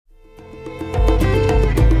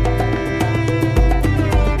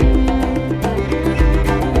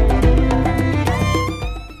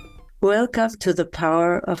Welcome to the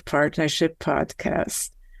Power of Partnership podcast.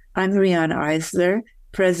 I'm Rian Eisler,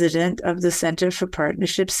 President of the Center for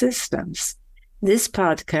Partnership Systems. This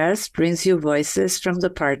podcast brings you voices from the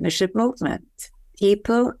partnership movement,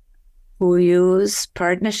 people who use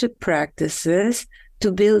partnership practices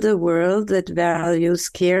to build a world that values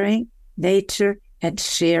caring, nature, and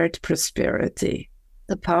shared prosperity.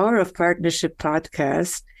 The Power of Partnership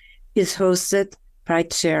podcast is hosted by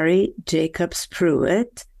Cherry Jacobs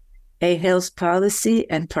Pruitt, a health policy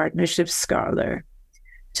and partnership scholar.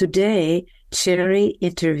 Today, Cherry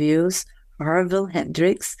interviews Harville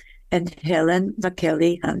Hendrix and Helen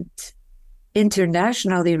LaKelly Hunt,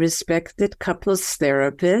 internationally respected couples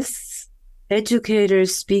therapists,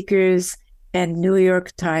 educators, speakers, and New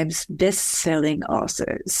York Times best-selling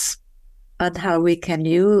authors, on how we can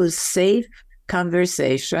use safe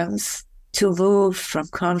conversations to move from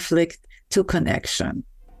conflict to connection.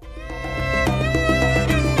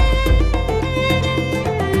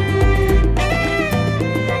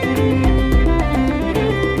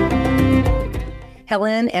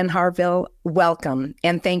 Helen and Harville, welcome,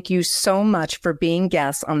 and thank you so much for being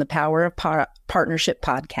guests on the Power of Partnership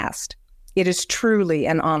podcast. It is truly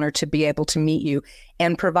an honor to be able to meet you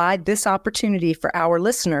and provide this opportunity for our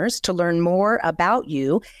listeners to learn more about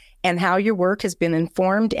you and how your work has been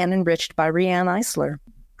informed and enriched by Rian Eisler.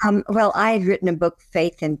 Well, I had written a book,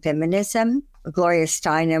 Faith and Feminism. Gloria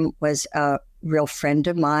Steinem was a real friend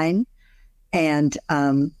of mine. And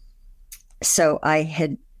so I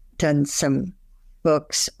had done some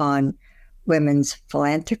books on women's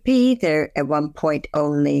philanthropy. There, at one point,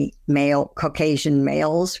 only Caucasian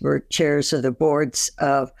males were chairs of the boards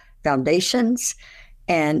of foundations.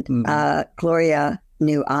 And Gloria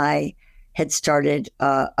knew I had started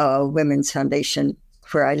a women's foundation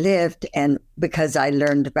where I lived, and because I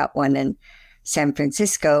learned about one in San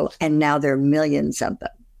Francisco, and now there are millions of them.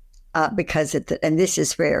 And this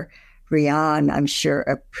is where Rian, I'm sure,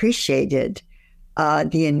 appreciated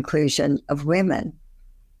the inclusion of women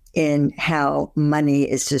in how money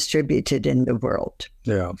is distributed in the world.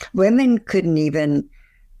 Yeah, women couldn't even,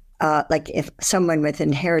 if someone with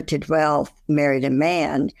inherited wealth married a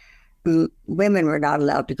man, women were not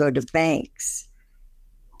allowed to go to banks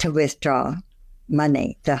to withdraw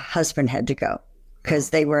money. The husband had to go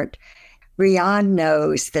because they weren't. Rian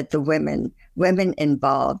knows that the women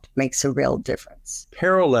involved makes a real difference.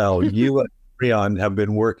 Parallel, you and Rian have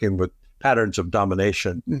been working with patterns of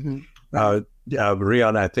domination. Mm-hmm.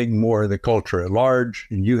 Rian, I think more in the culture at large,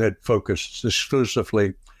 and you had focused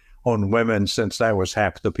exclusively on women since that was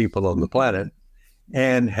half the people on the planet,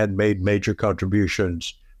 and had made major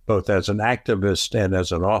contributions both as an activist and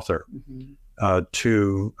as an author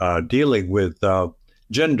to dealing with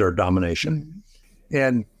gender domination.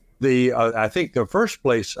 And I think the first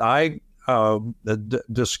place I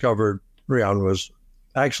discovered Rian was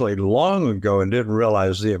actually long ago and didn't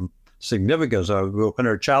realize the significance of it when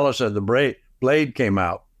her Chalice and the Blade came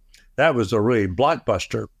out. That was a really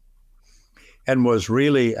blockbuster and was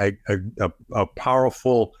really a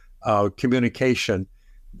powerful communication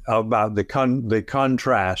about the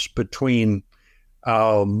contrast between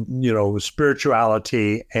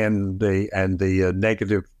spirituality and the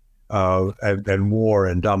negative and war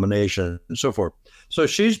and domination and so forth. So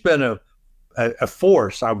she's been a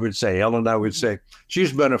force, I would say. Helen, I would say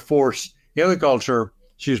she's been a force in the culture.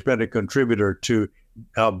 She's been a contributor to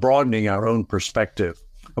broadening our own perspective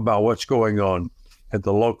about what's going on at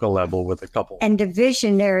the local level with a couple. And a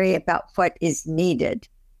visionary about what is needed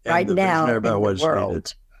right now in the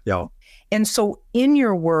world. Yeah. And so in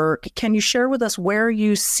your work, can you share with us where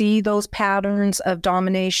you see those patterns of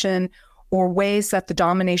domination or ways that the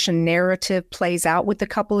domination narrative plays out with the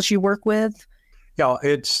couples you work with? Yeah,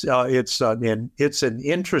 it's an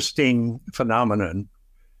interesting phenomenon,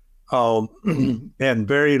 and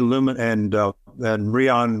very and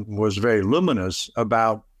Rian was very luminous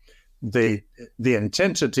about the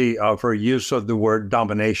intensity of her use of the word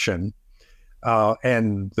domination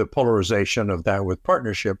and the polarization of that with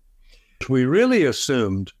partnership. We really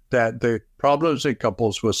assumed that the problems in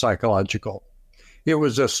couples was psychological. It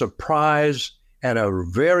was a surprise and a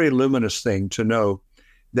very luminous thing to know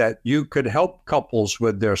that you could help couples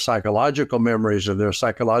with their psychological memories and their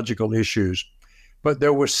psychological issues, but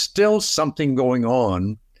there was still something going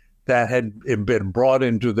on that had been brought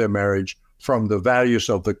into their marriage from the values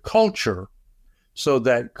of the culture, so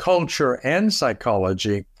that culture and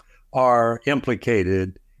psychology are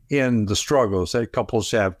implicated in the struggles that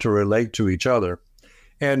couples have to relate to each other.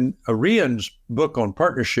 And Rian's book on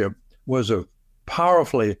partnership was a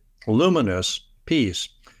powerfully luminous piece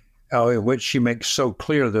in which she makes so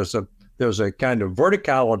clear there's a kind of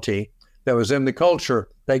verticality that was in the culture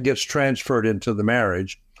that gets transferred into the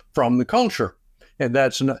marriage from the culture, and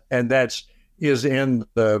that's is in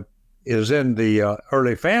the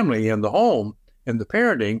early family, in the home, in the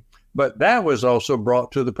parenting, but that was also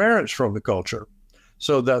brought to the parents from the culture,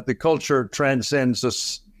 so that the culture transcends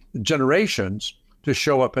the generations to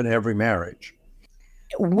show up in every marriage.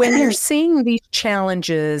 When you're seeing these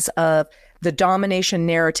challenges of the domination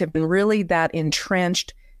narrative and really that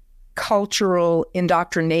entrenched cultural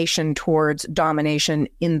indoctrination towards domination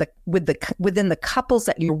within the couples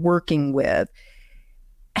that you're working with,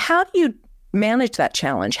 how do you manage that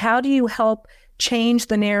challenge? How do you help change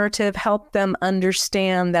the narrative, help them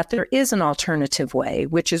understand that there is an alternative way,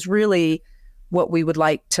 which is really what we would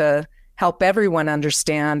like to help everyone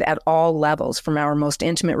understand at all levels, from our most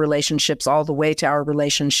intimate relationships all the way to our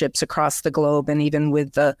relationships across the globe and even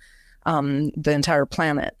with the entire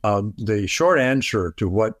planet? The short answer to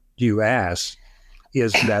what you ask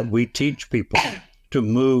is that we teach people to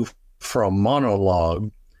move from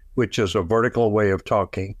monologue, which is a vertical way of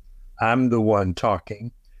talking, I'm the one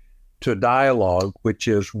talking, to dialogue, which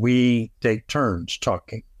is we take turns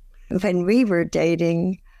talking. When we were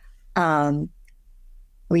dating,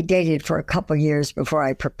 we dated for a couple years before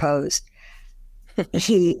I proposed.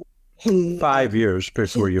 He 5 years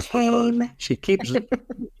before you proposed. She keeps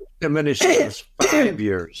diminishing us. 5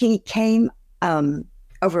 years. He came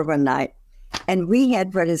over one night, and we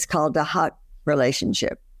had what is called a hot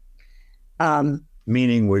relationship.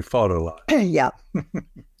 Meaning we fought a lot. Yeah.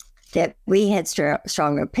 That we had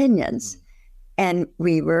strong opinions, and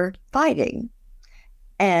we were fighting,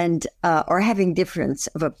 and or having difference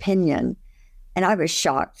of opinion. And I was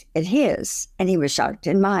shocked at his, and he was shocked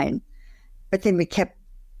at mine. But then we kept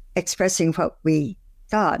expressing what we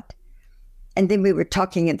thought, and then we were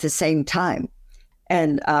talking at the same time.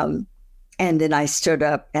 And then I stood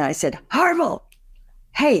up and I said, "Harville,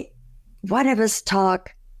 hey, one of us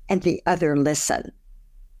talk and the other listen,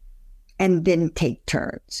 and then take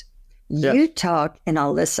turns. Yeah. You talk and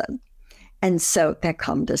I'll listen." And so that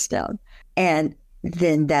calmed us down. And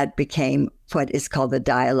then that became what is called the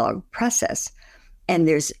dialogue process. And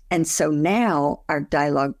so now our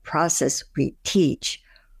dialogue process we teach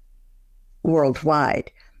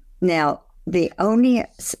worldwide. Now,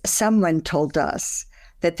 someone told us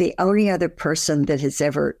that the only other person that has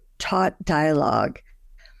ever taught dialogue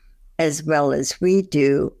as well as we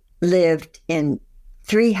do lived in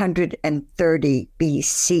 330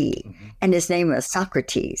 BC, and his name was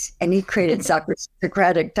Socrates, and he created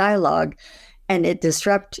Socratic dialogue, and it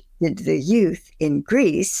disrupted the youth in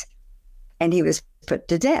Greece, and he was put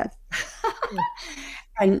to death.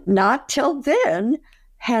 And not till then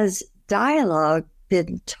has dialogue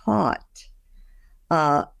been taught.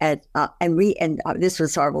 And this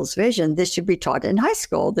was Harville's vision. This should be taught in high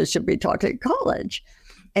school. This should be taught in college.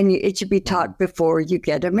 And it should be taught before you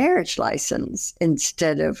get a marriage license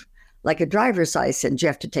instead of like a driver's license. You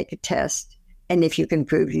have to take a test. And if you can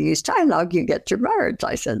prove you use dialogue, you get your marriage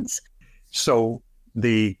license. So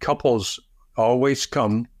the couples always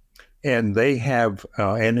come and they have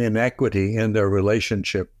an inequity in their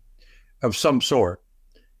relationship of some sort.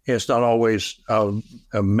 It's not always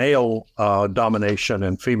a male domination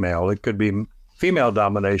and female. It could be female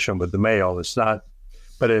domination with the male. It's not,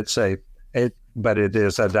 but it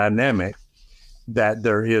is a dynamic that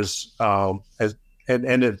there is, and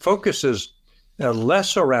it focuses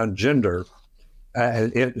less around gender,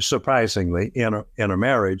 surprisingly, in a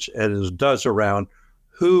marriage, as it does around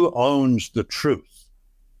who owns the truth.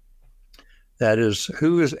 That is,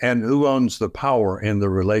 who owns the power in the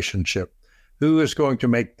relationship. Who is going to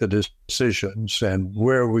make the decisions, and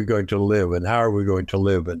where are we going to live, and how are we going to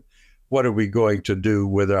live, and what are we going to do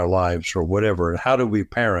with our lives, or whatever, and how do we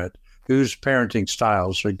parent? Whose parenting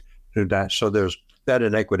styles do that? So there's that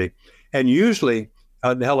inequity. And usually,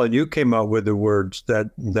 Helen, you came up with the words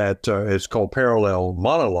that it's called parallel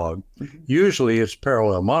monologue. Mm-hmm. Usually it's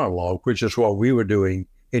parallel monologue, which is what we were doing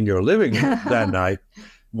in your living room that night.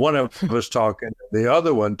 One of us talking, the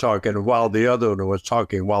other one talking, while the other one was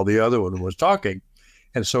talking, while the other one was talking.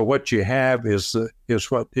 And so what you have is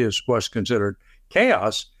what's considered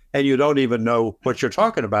chaos, and you don't even know what you're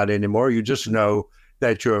talking about anymore. You just know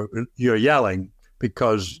that you're yelling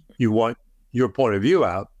because you want your point of view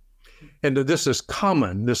out. And that this is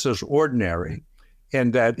common, this is ordinary,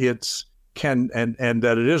 and that and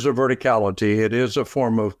that it is a verticality. It is a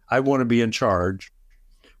form of, I want to be in charge,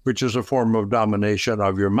 which is a form of domination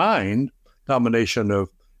of your mind, domination of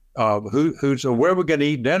where we're going to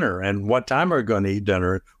eat dinner and what time are we going to eat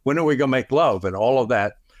dinner, when are we going to make love, and all of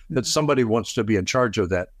that somebody wants to be in charge of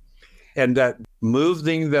that. And that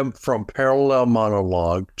moving them from parallel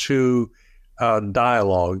monologue to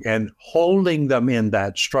dialogue and holding them in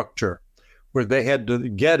that structure where they had to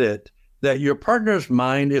get it that your partner's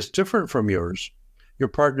mind is different from yours. Your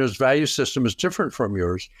partner's value system is different from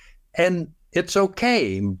yours. And it's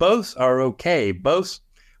okay. Both are okay. Both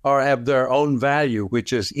have their own value,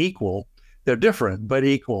 which is equal. They're different, but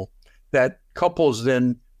equal. That couples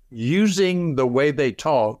then, using the way they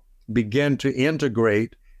talk, begin to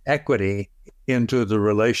integrate equity into the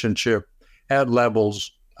relationship at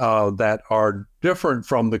levels that are different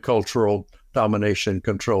from the cultural domination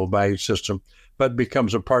control value system, but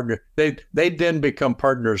becomes a partner. They then become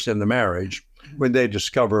partners in the marriage when they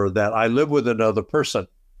discover that I live with another person.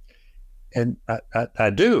 And I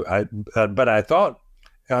do. But I thought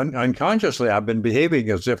unconsciously I've been behaving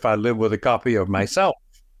as if I live with a copy of myself.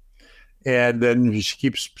 And then she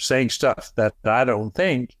keeps saying stuff that I don't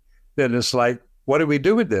think. Then it's like, what do we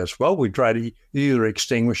do with this? Well, we try to either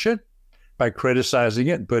extinguish it by criticizing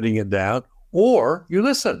it and putting it down, or you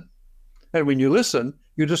listen. And when you listen,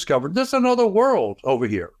 you discover there's another world over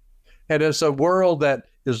here. And it's a world that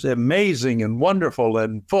is amazing and wonderful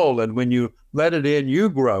and full. And when you let it in, you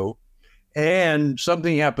grow. And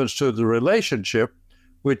something happens to the relationship,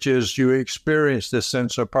 which is you experience this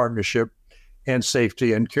sense of partnership and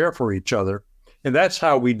safety and care for each other. And that's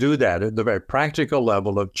how we do that at the very practical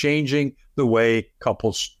level of changing the way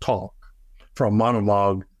couples talk from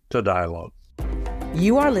monologue to dialogue.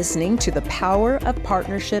 You are listening to the Power of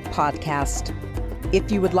Partnership podcast.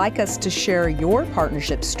 If you would like us to share your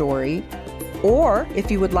partnership story, or if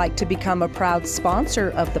you would like to become a proud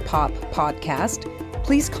sponsor of the POP podcast,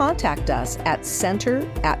 please contact us at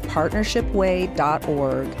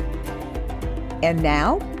center@partnershipway.org. And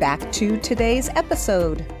now, back to today's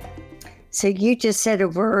episode. So you just said a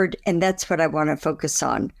word, and that's what I want to focus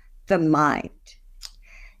on, the mind.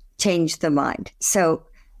 Change the mind. So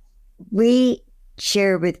we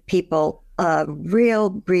share with people a real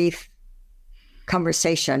brief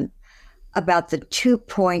conversation about the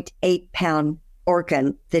 2.8-pound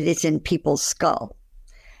organ that is in people's skull.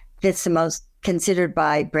 That's the most, considered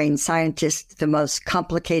by brain scientists, the most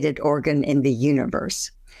complicated organ in the universe.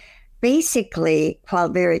 Basically, while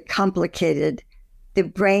very complicated, the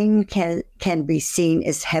brain can be seen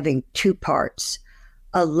as having two parts,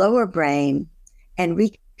 a lower brain, and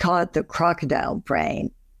we call it the crocodile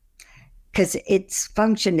brain, because its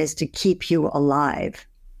function is to keep you alive.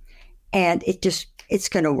 And it's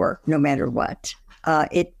going to work no matter what.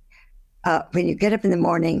 When you get up in the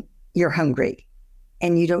morning, you're hungry,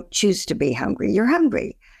 and you don't choose to be hungry. You're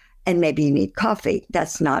hungry, and maybe you need coffee.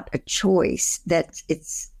 That's not a choice.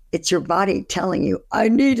 It's your body telling you, I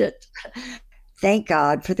need it. Thank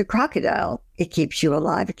God for the crocodile. It keeps you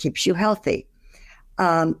alive. It keeps you healthy.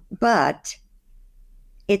 But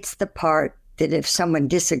it's the part that if someone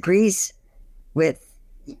disagrees with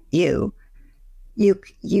you, you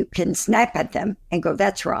can snap at them and go,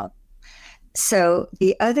 that's wrong. So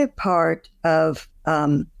the other part of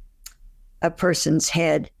a person's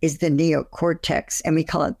head is the neocortex, and we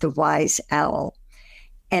call it the wise owl.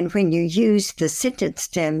 And when you use the sentence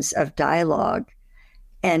stems of dialogue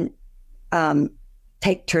and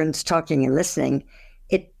take turns talking and listening,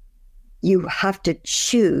 you have to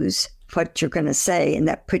choose what you're going to say, and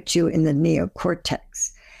that puts you in the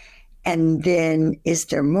neocortex. And then is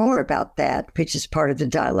there more about that, which is part of the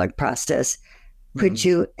dialogue process, puts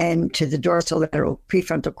you into the dorsolateral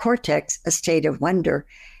prefrontal cortex, a state of wonder,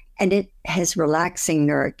 and it has relaxing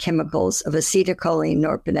neurochemicals of acetylcholine,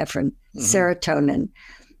 norepinephrine, serotonin,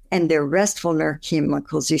 and they're restful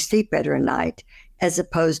neurochemicals. You sleep better at night, as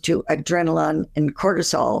opposed to adrenaline and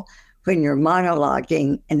cortisol when you're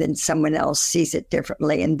monologuing and then someone else sees it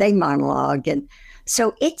differently and they monologue. And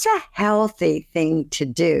so it's a healthy thing to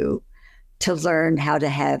do, to learn how to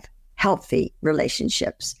have healthy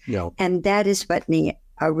relationships. Yeah. And that is what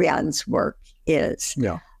Rian's work is.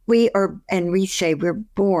 Yeah. We say we're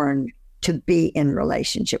born to be in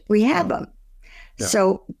relationship. We have them. Yeah.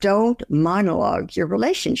 So don't monologue your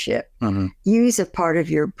relationship. Use a part of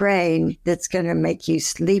your brain that's going to make you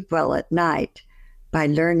sleep well at night by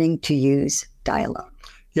learning to use dialogue.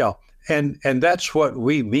 Yeah. And that's what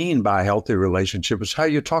we mean by healthy relationship, is how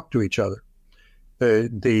you talk to each other.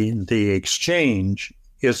 The exchange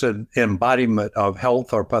is an embodiment of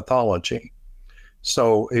health or pathology.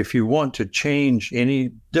 So if you want to change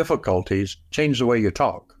any difficulties, change the way you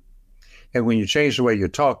talk. And when you change the way you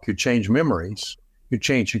talk, you change memories, you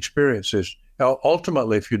change experiences. Now,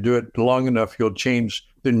 ultimately, if you do it long enough, you'll change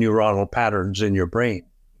the neuronal patterns in your brain.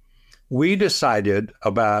 We decided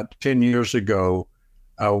about 10 years ago,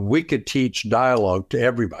 we could teach dialogue to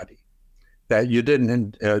everybody. That you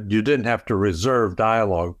didn't have to reserve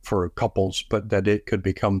dialogue for couples, but that it could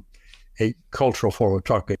become a cultural form of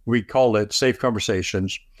talking. We call it safe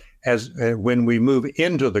conversations. As when we move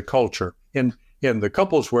into the culture, in the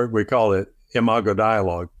couples work, we call it imago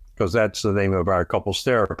dialogue, because that's the name of our couples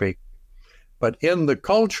therapy. But in the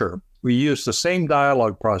culture, we use the same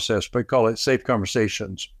dialogue process, but call it safe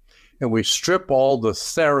conversations. And we strip all the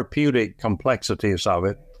therapeutic complexities of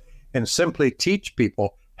it and simply teach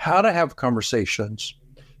people how to have conversations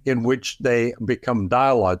in which they become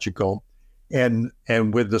dialogical, and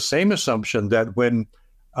with the same assumption that when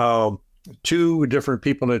two different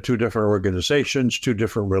people in two different organizations, two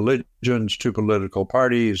different religions, two political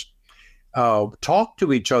parties talk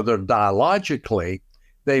to each other dialogically,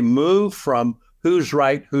 they move from who's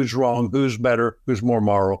right, who's wrong, who's better, who's more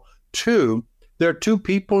moral, to there are two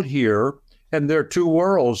people here and there are two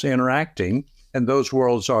worlds interacting, and those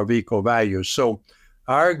worlds are of equal value. So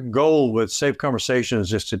our goal with Safe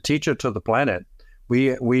Conversations is to teach it to the planet. We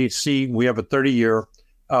have a 30-year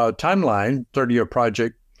timeline, 30-year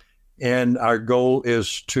project, and our goal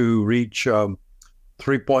is to reach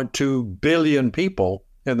 3.2 billion people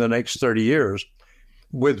in the next 30 years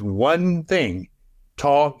with one thing: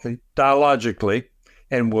 talk dialogically,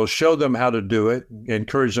 and we'll show them how to do it,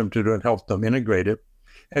 encourage them to do it, help them integrate it.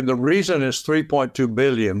 And the reason it's 3.2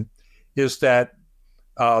 billion is that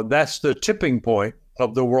that's the tipping point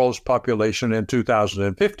of the world's population in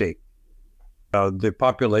 2050. The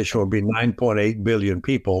population will be 9.8 billion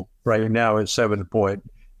people. Right now it's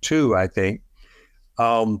 7.2, I think.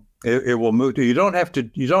 It will move to, you don't have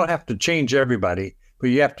to change everybody, but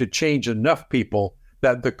you have to change enough people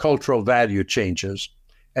that the cultural value changes.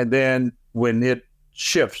 And then when it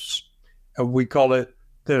shifts, we call it,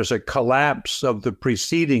 there's a collapse of the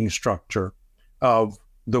preceding structure of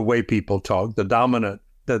the way people talk,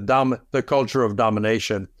 the culture of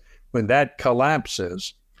domination. When that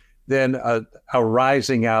collapses, then a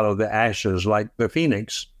rising out of the ashes, like the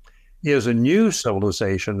phoenix, is a new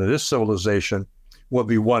civilization. And this civilization will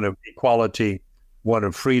be one of equality, one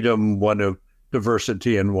of freedom, one of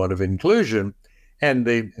diversity, and one of inclusion. And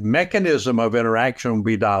the mechanism of interaction will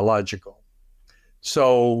be dialogical.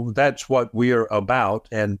 So that's what we are about,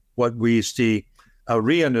 and what we see.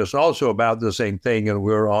 Rian is also about the same thing, and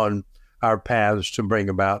we're on our paths to bring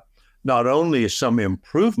about not only some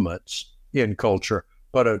improvements in culture,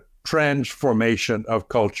 but a transformation of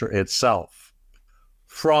culture itself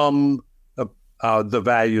from the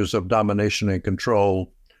values of domination and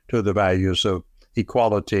control to the values of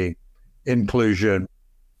equality, inclusion,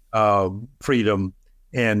 freedom,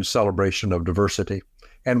 and celebration of diversity.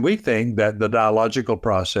 And we think that the dialogical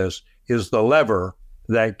process is the lever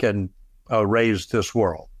that can raise this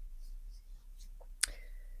world.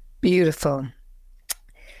 Beautiful.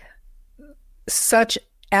 Such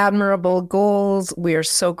admirable goals. We are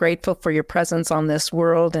so grateful for your presence on this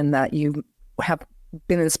world, and that you have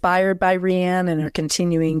been inspired by Rian and are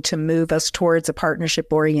continuing to move us towards a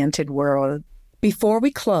partnership-oriented world. Before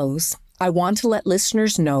we close, I want to let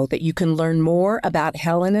listeners know that you can learn more about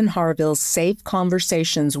Helen and Harville's Safe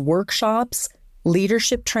Conversations workshops,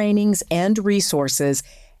 leadership trainings, and resources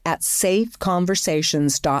at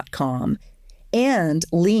safeconversations.com, and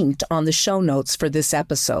linked on the show notes for this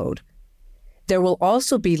episode. There will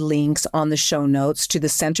also be links on the show notes to the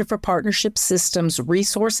Center for Partnership Systems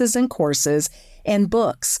resources and courses and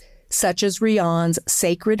books, such as Rian's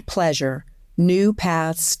Sacred Pleasure, New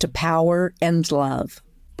Paths to Power and Love.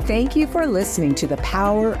 Thank you for listening to the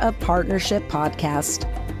Power of Partnership podcast.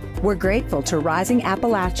 We're grateful to Rising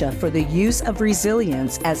Appalachia for the use of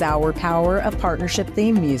resilience as our Power of Partnership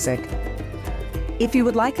theme music. If you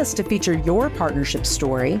would like us to feature your partnership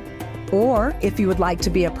story, or if you would like to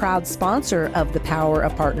be a proud sponsor of the Power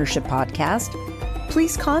of Partnership podcast,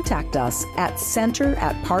 please contact us at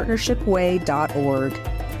center@partnershipway.org.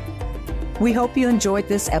 We hope you enjoyed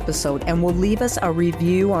this episode and will leave us a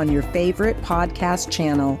review on your favorite podcast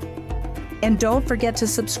channel. And don't forget to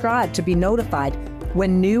subscribe to be notified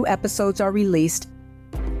when new episodes are released.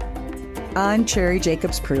 I'm Cherry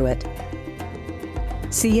Jacobs Pruitt.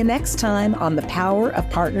 See you next time on the Power of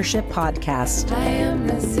Partnership podcast. I am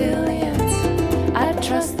resilient. I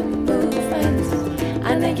trust the movement.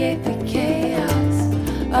 I negate the chaos.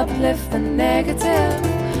 Uplift the negative.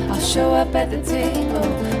 I'll show up at the table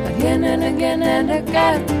again and again and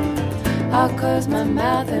again. I'll close my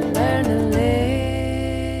mouth and learn to live.